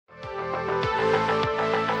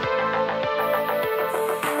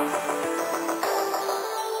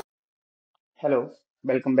Hello,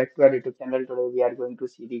 welcome back to our YouTube channel. Today we are going to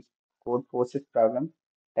see the code forces problem.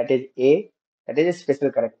 That is A, that is a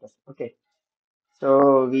special characters. Okay,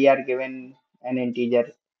 so we are given an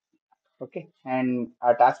integer. Okay, and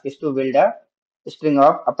our task is to build a string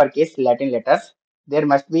of uppercase Latin letters. There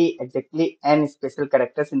must be exactly n special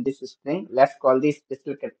characters in this string. Let's call the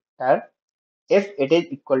special character if it is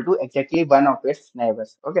equal to exactly one of its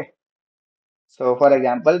neighbors. Okay, so for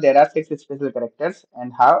example, there are six special characters,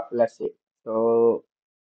 and how? Let's see. So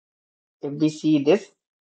if we see this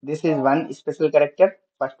is one special character,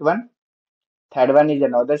 first one, third one is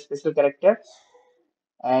another special character,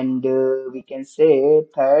 and we can say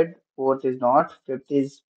third, fourth is not, fifth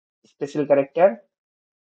is special character,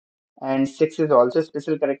 and sixth is also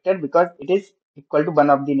special character because it is equal to one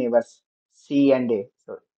of the neighbors, C and A.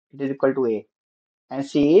 So it is equal to A, and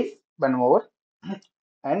C is one more,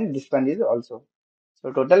 and this one is also.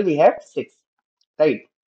 So total we have six, right?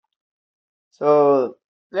 So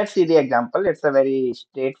let's see the example. It's a very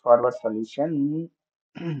straightforward solution.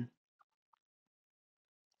 So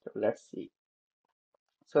let's see.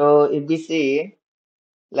 So if we say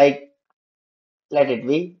like let it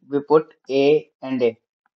be, we put A and A,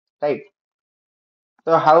 right?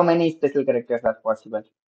 So how many special characters are possible?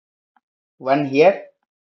 One here,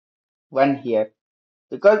 one here,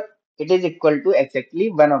 because it is equal to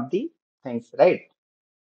exactly one of the things, right?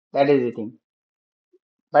 That is the thing.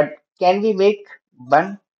 But can we make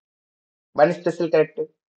one one special character?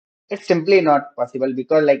 It's simply not possible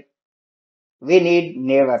because like we need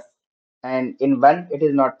neighbors, and in one it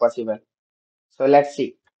is not possible. So let's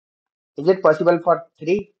see. Is it possible for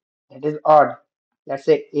three? That is odd. Let's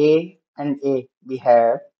say A and A we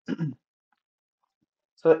have.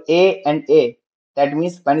 So A and A, that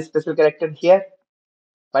means one special character here,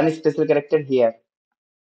 one special character here.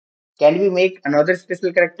 Can we make another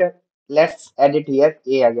special character? Let's add it here,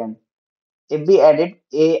 A again. If we added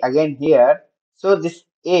A again here, so this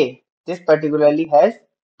A, this particularly has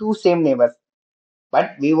two same neighbors,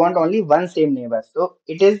 but we want only one same neighbor. So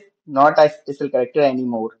it is not a special character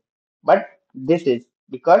anymore. But this is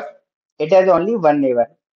because it has only one neighbor,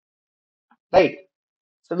 right?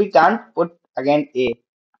 So we can't put again A.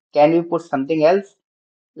 Can we put something else?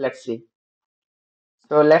 Let's see.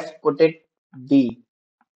 So let's put it B.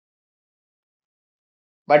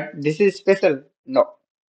 But this is special. No,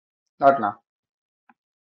 not now.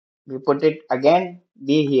 We put it again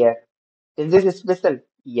B here. Is this special?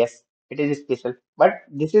 Yes, it is special. But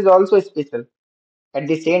this is also special. At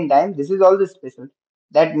the same time, this is also special.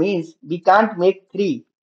 That means we can't make three.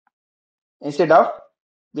 Instead of,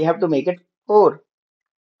 we have to make it four.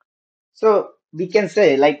 So we can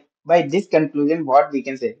say like by this conclusion, what we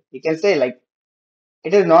can say? We can say like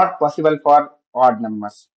it is not possible for odd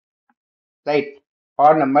numbers, right?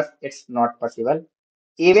 Odd numbers, it's not possible.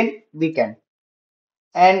 Even we can.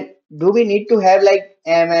 And do we need to have like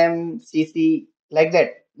MMCC like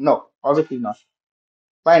that? No, obviously not.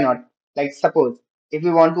 Why not? Like suppose if we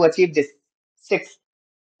want to achieve this six,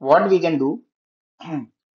 what we can do?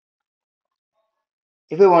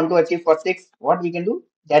 If we want to achieve for six, what we can do?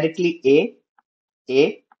 Directly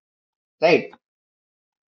A, right?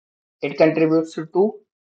 It contributes to two.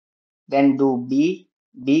 Then do B.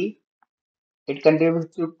 It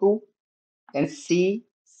contributes to two. Then C,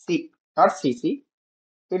 not CC.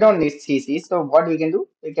 We don't need CC. So what we can do?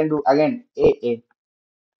 We can do again A.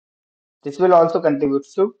 This will also contribute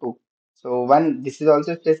to 2. So one, this is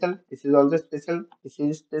also special, this is also special, this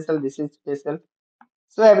is special, this is special.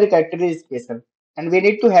 So every character is special. And we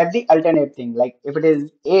need to have the alternate thing. Like if it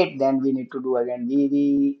is 8, then we need to do again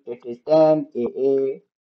VV, it is 10, AA.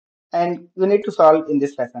 And you need to solve in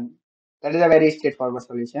this fashion. That is a very straightforward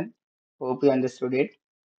solution. Hope you understood it.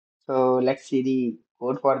 So let's see the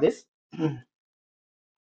code for this.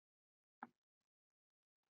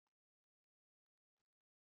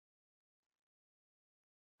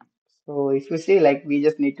 So if you see, like we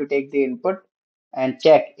just need to take the input and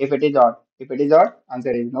check if it is odd. If it is odd,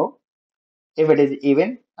 answer is no. If it is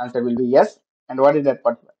even, answer will be yes. And what is that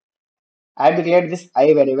possible? I declared this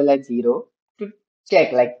I variable as 0 to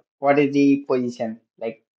check like what is the position.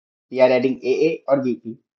 Like we are adding AA or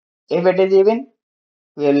BP. If it is even,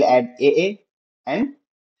 we will add AA and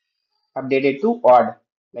update it to odd.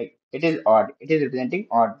 Like it is odd. It is representing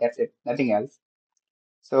odd. That's it. Nothing else.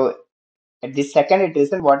 So at the second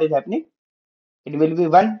iteration, what is happening? It will be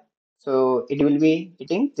 1. So it will be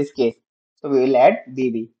hitting this case. So we will add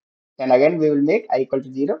BB. Then again we will make I equal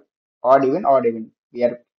to 0, odd even. We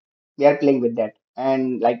are playing with that.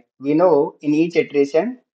 And like we know in each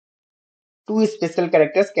iteration, two special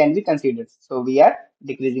characters can be considered. So we are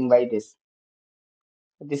decreasing by this.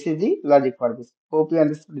 This is the logic for this. Hope you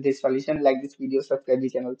understood this solution. Like this video, subscribe the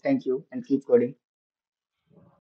channel. Thank you and keep coding.